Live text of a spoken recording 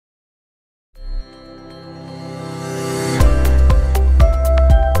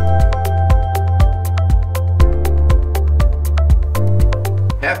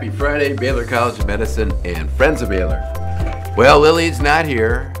Friday, Baylor College of Medicine and Friends of Baylor. Well, Lily's not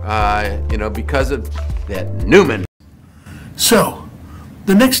here, because of that Newman. So,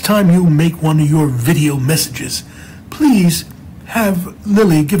 the next time you make one of your video messages, please have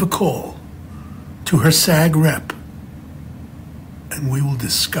Lily give a call to her SAG rep, and we will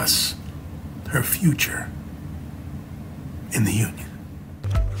discuss her future in the union.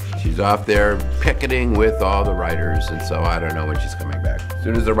 She's off there picketing with all the writers, and so I don't know when she's coming back. As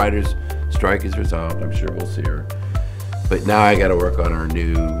soon as the writers' strike is resolved, I'm sure we'll see her. But now I got to work on her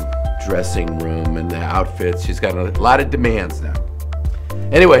new dressing room and the outfits. She's got a lot of demands now.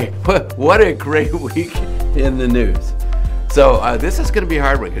 Anyway, what a great week in the news. So this is going to be a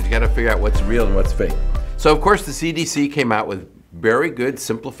hard one because you got to figure out what's real and what's fake. So of course the CDC came out with very good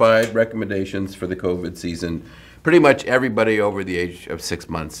simplified recommendations for the COVID season. Pretty much everybody over the age of 6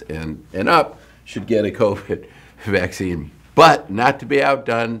 months and up should get a COVID vaccine. But not to be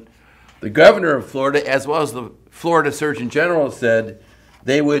outdone, the governor of Florida, as well as the Florida Surgeon General, said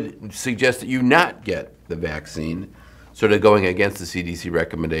they would suggest that you not get the vaccine, sort of going against the CDC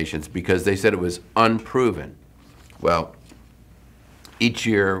recommendations because they said it was unproven. Well, each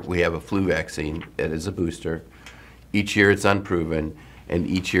year we have a flu vaccine that is a booster. Each year it's unproven, and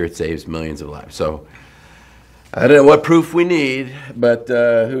each year it saves millions of lives. So I don't know what proof we need, but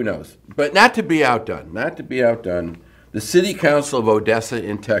who knows. But not to be outdone, the City Council of Odessa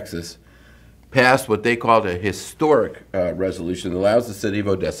in Texas passed what they called a historic resolution that allows the city of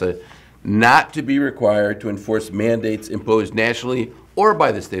Odessa not to be required to enforce mandates imposed nationally or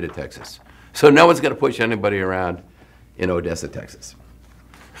by the state of Texas. So no one's going to push anybody around in Odessa, Texas.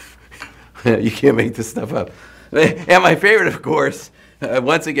 You can't make this stuff up. And my favorite, of course,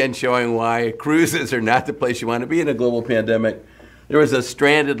 once again showing why cruises are not the place you want to be in a global pandemic. There was a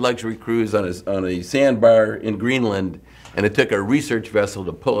stranded luxury cruise on a sandbar in Greenland, and it took a research vessel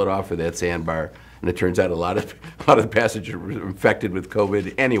to pull it off of that sandbar. And it turns out a lot of the passengers were infected with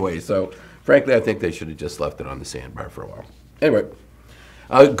COVID anyway. So frankly, I think they should have just left it on the sandbar for a while. Anyway,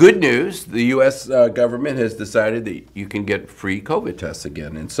 good news, the U.S. government has decided that you can get free COVID tests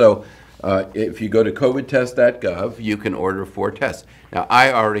again. And so if you go to covidtest.gov, you can order 4 tests. Now,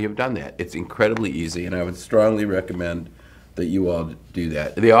 I already have done that. It's incredibly easy, and I would strongly recommend that you all do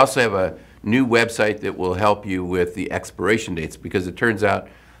that. They also have a new website that will help you with the expiration dates, because it turns out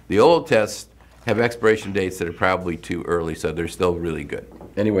the old tests have expiration dates that are probably too early, so they're still really good.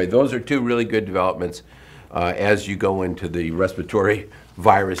 Anyway, those are 2 really good developments as you go into the respiratory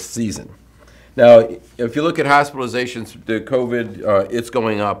virus season. Now, if you look at hospitalizations, the COVID, it's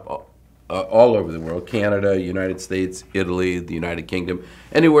going up all over the world. Canada, United States, Italy, the United Kingdom,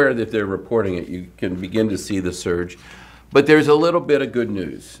 anywhere that they're reporting it, you can begin to see the surge. But there's a little bit of good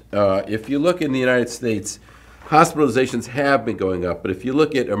news. If you look in the United States, hospitalizations have been going up, but if you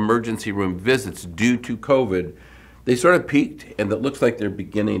look at emergency room visits due to COVID, they sort of peaked, and it looks like they're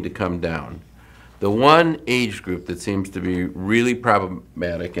beginning to come down. The one age group that seems to be really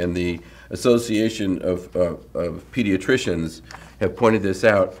problematic, and the Association of Pediatricians have pointed this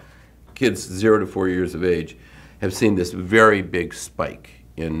out, kids 0 to 4 years of age have seen this very big spike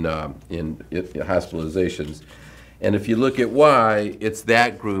in hospitalizations. And if you look at why, it's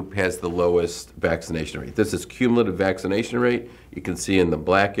that group has the lowest vaccination rate. This is cumulative vaccination rate. You can see in the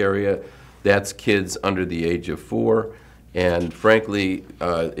black area, that's kids under the age of 4. And frankly,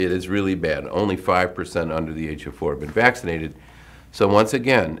 it is really bad. Only 5% under the age of 4 have been vaccinated. So once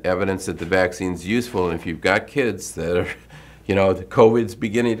again, evidence that the vaccine's useful. And if you've got kids that are, the COVID's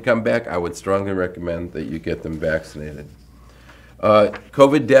beginning to come back, I would strongly recommend that you get them vaccinated.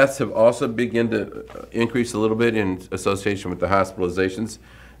 COVID deaths have also begun to increase a little bit in association with the hospitalizations.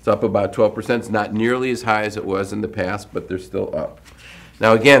 It's up about 12%. It's not nearly as high as it was in the past, but they're still up.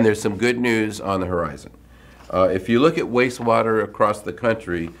 Now again, there's some good news on the horizon. If you look at wastewater across the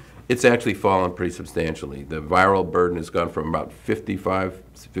country, it's actually fallen pretty substantially. The viral burden has gone from about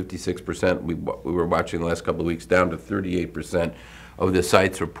 56% we were watching the last couple of weeks down to 38% of the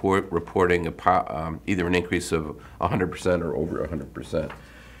sites reporting either an increase of 100% or over 100%.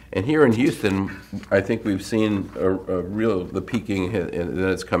 And here in Houston, I think we've seen the peaking, and then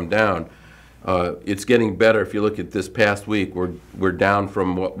it's come down. It's getting better. If you look at this past week, we're down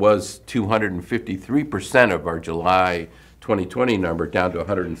from what was 253% of our July 2020 number down to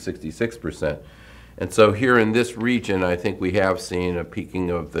 166%. And so here in this region, I think we have seen a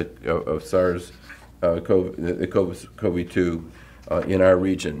peaking of SARS-CoV-2 in our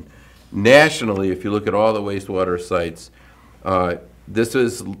region. Nationally, if you look at all the wastewater sites, this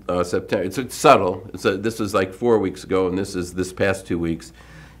is September. It's subtle. This was like 4 weeks ago, and this is this past 2 weeks.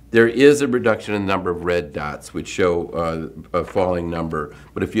 There is a reduction in the number of red dots, which show a falling number.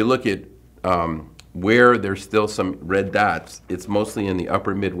 But if you look at where there's still some red dots, it's mostly in the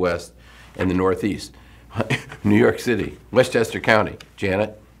upper Midwest and the Northeast. New York City, Westchester County.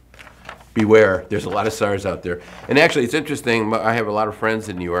 Janet, beware. There's a lot of SARS out there. And actually, it's interesting. I have a lot of friends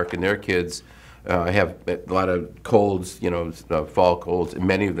in New York, and their kids have a lot of colds, fall colds, and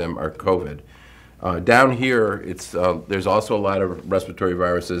many of them are COVID. Down here, there's also a lot of respiratory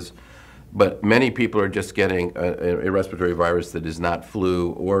viruses, but many people are just getting a respiratory virus that is not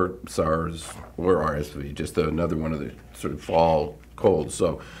flu or SARS or RSV, just another one of the sort of fall colds.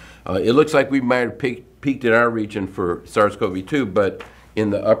 So it looks like we might have peaked in our region for SARS-CoV-2, but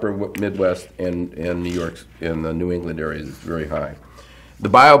in the upper Midwest and New York and the New England areas, it's very high. The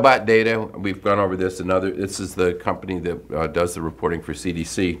BioBot data, we've gone over this. This is the company that does the reporting for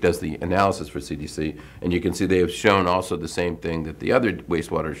CDC, does the analysis for CDC, and you can see they have shown also the same thing that the other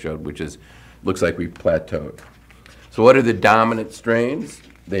wastewater showed, which is looks like we've plateaued. So what are the dominant strains?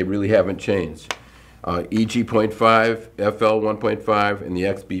 They really haven't changed. EG.5, FL 1.5, and the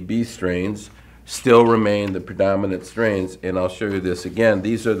XBB strains still remain the predominant strains, and I'll show you this again.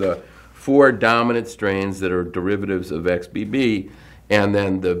 These are the 4 dominant strains that are derivatives of XBB, and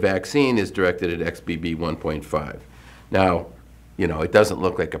then the vaccine is directed at XBB 1.5. Now, it doesn't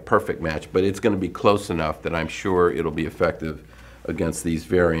look like a perfect match, but it's going to be close enough that I'm sure it'll be effective against these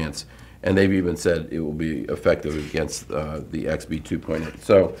variants. And they've even said it will be effective against the XB 2.8.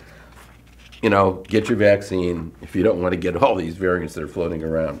 So, get your vaccine if you don't want to get all these variants that are floating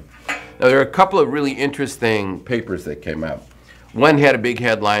around. Now, there are a couple of really interesting papers that came out. One had a big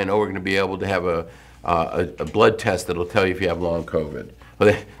headline, we're going to be able to have a blood test that'll tell you if you have long COVID.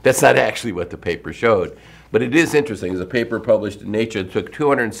 Well, that's not actually what the paper showed, but it is interesting. There's a paper published in Nature. It took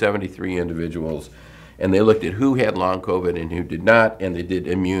 273 individuals, and they looked at who had long COVID and who did not, and they did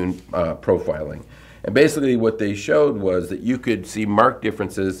immune profiling. And basically what they showed was that you could see marked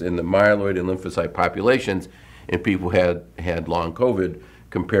differences in the myeloid and lymphocyte populations in people who had long COVID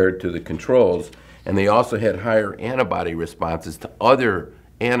compared to the controls, and they also had higher antibody responses to other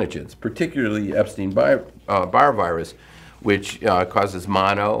antigens, particularly Epstein-Barr virus, which causes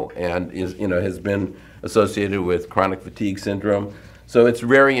mono and has been associated with chronic fatigue syndrome. So it's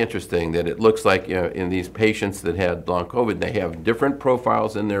very interesting that it looks like in these patients that had long COVID, they have different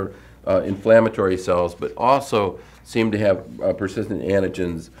profiles in their inflammatory cells, but also seem to have persistent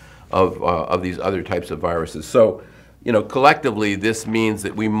antigens of these other types of viruses. So, collectively, this means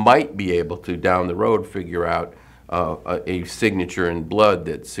that we might be able to, down the road, figure out a signature in blood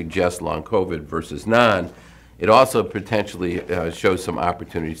that suggests long COVID versus non. It also potentially shows some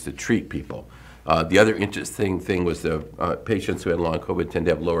opportunities to treat people. The other interesting thing was the patients who had long COVID tend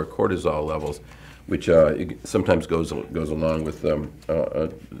to have lower cortisol levels, which sometimes goes along with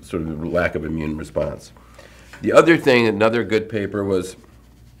sort of lack of immune response. The other thing, another good paper was,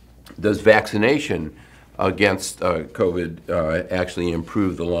 does vaccination against COVID actually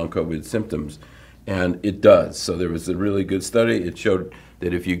improve the long COVID symptoms? And it does. So there was a really good study. It showed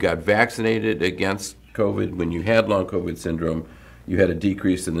that if you got vaccinated against COVID when you had long COVID syndrome, you had a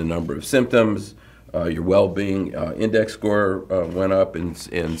decrease in the number of symptoms. Your well-being index score went up,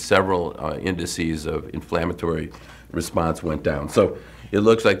 and several indices of inflammatory response went down. So it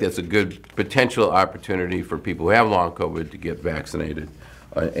looks like that's a good potential opportunity for people who have long COVID to get vaccinated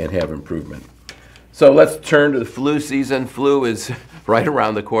and have improvement. So let's turn to the flu season. Flu is right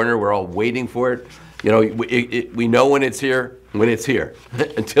around the corner. We're all waiting for it. We know when it's here.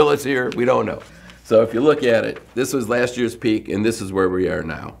 Until it's here, we don't know. So if you look at it, this was last year's peak, and this is where we are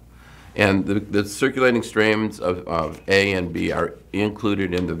now. And the circulating strains of A and B are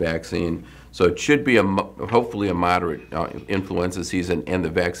included in the vaccine. So it should be hopefully a moderate influenza season, and the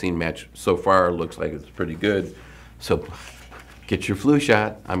vaccine match so far looks like it's pretty good. So get your flu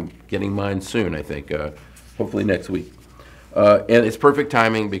shot. I'm getting mine soon, I think, hopefully next week. And it's perfect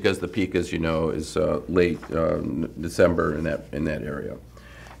timing because the peak, as you know, is late December in that area.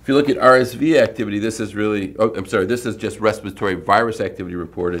 If you look at RSV activity, this is this is just respiratory virus activity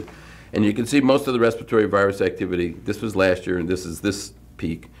reported. And you can see most of the respiratory virus activity, this was last year and this is this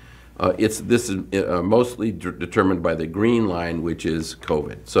peak. This is mostly determined by the green line, which is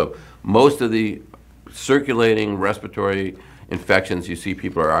COVID. So most of the circulating respiratory infections you see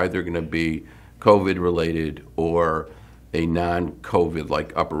people are either going to be COVID related or a non-COVID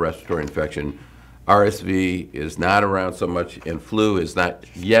like upper respiratory infection. RSV is not around so much, and flu is not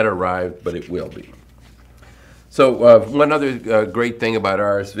yet arrived, but it will be. So one other great thing about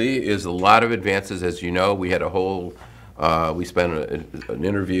RSV is a lot of advances. As you know, we had we spent an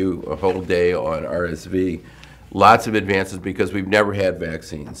interview, a whole day on RSV. lots of advances because we've never had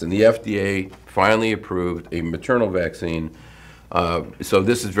vaccines. And the FDA finally approved a maternal vaccine. So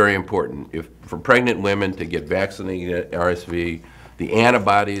this is very important. For pregnant women to get vaccinated RSV, the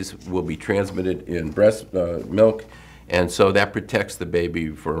antibodies will be transmitted in breast milk, and so that protects the baby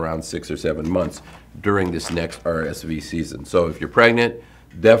for around 6 or 7 months during this next RSV season. So if you're pregnant,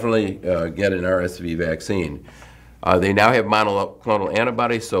 definitely get an RSV vaccine. They now have monoclonal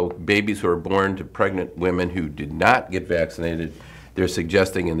antibodies, so babies who are born to pregnant women who did not get vaccinated, they're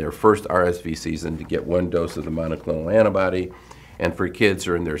suggesting in their first RSV season to get 1 dose of the monoclonal antibody. And for kids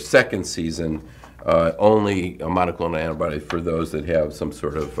who are in their second season, only a monoclonal antibody for those that have some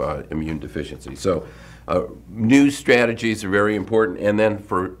sort of immune deficiency. So new strategies are very important. And then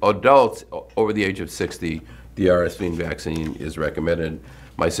for adults over the age of 60, the RSV vaccine is recommended.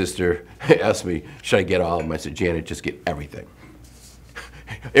 My sister asked me, should I get all of them? I said, Janet, just get everything.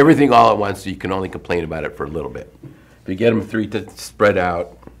 Everything all at once, so you can only complain about it for a little bit. If you get them 3 to spread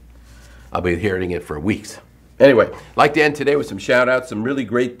out, I'll be hearing it for weeks. Anyway, I'd like to end today with some shout-outs, some really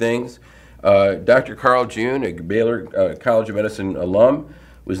great things. Dr. Carl June, a Baylor College of Medicine alum,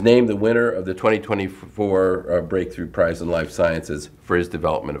 was named the winner of the 2024 Breakthrough Prize in Life Sciences for his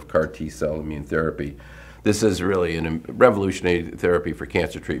development of CAR T-cell immune therapy. This is really a revolutionary therapy for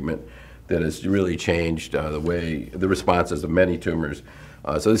cancer treatment that has really changed the responses of many tumors.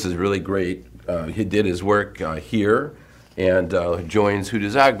 So this is really great. He did his work here and joins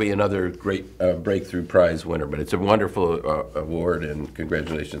Hudazagbe, another great Breakthrough Prize winner. But it's a wonderful award, and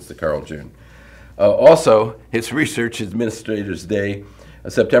congratulations to Carl June. Also, it's Research Administrators Day.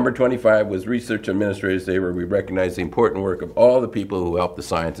 September 25 was Research Administrators Day, where we recognize the important work of all the people who help the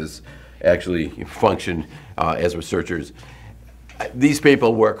scientists actually function as researchers. These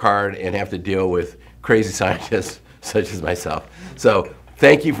people work hard and have to deal with crazy scientists such as myself. So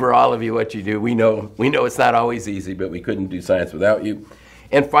thank you for all of you, what you do. We know it's not always easy, but we couldn't do science without you.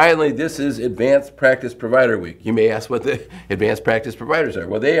 And finally, this is Advanced Practice Provider Week. You may ask what the Advanced Practice Providers are.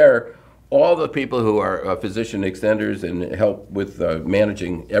 Well, they are all the people who are physician extenders and help with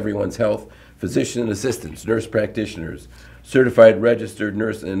managing everyone's health, physician assistants, nurse practitioners, certified registered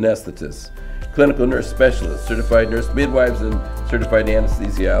nurse anesthetists, clinical nurse specialists, certified nurse midwives, and certified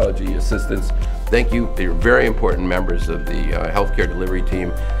anesthesiology assistants. Thank you. You're very important members of the healthcare delivery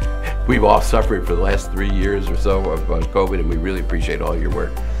team. We've all suffered for the last 3 years or so of COVID, and we really appreciate all your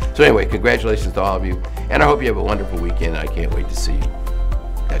work. So anyway, congratulations to all of you, and I hope you have a wonderful weekend. I can't wait to see you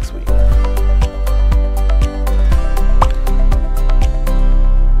next week.